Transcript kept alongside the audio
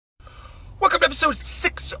Welcome to episode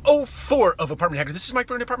 604 of Apartment Hacker. This is Mike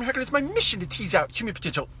Byrne, Apartment Hacker. It's my mission to tease out human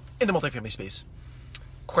potential in the multifamily space.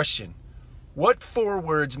 Question: what four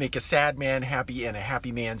words make a sad man happy and a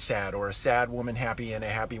happy man sad, or a sad woman happy and a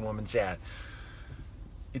happy woman sad?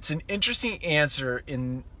 It's an interesting answer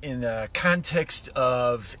in the context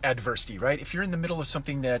of adversity, right? If you're in the middle of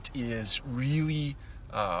something that is really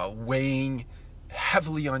weighing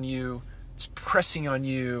heavily on you, it's pressing on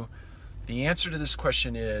you, the answer to this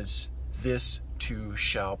question is, this too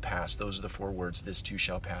shall pass. Those are the four words, this too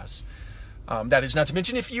shall pass. That is not to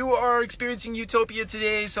mention, if you are experiencing utopia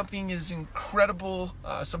today, something is incredible,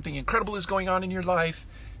 something incredible is going on in your life,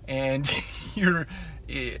 and you're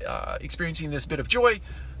experiencing this bit of joy,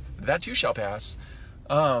 that too shall pass.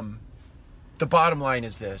 The bottom line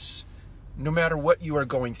is this: no matter what you are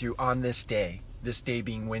going through on this day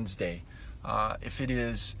being Wednesday, if it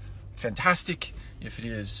is fantastic, if it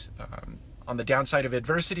is on the downside of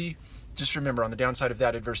adversity, just remember, on the downside of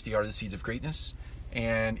that adversity are the seeds of greatness.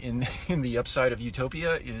 And in the upside of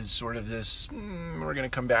utopia is sort of this, we're going to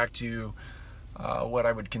come back to what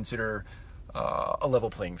I would consider a level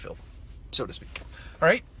playing field, so to speak. All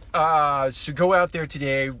right, so go out there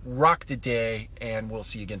today, rock the day, and we'll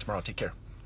see you again tomorrow. Take care.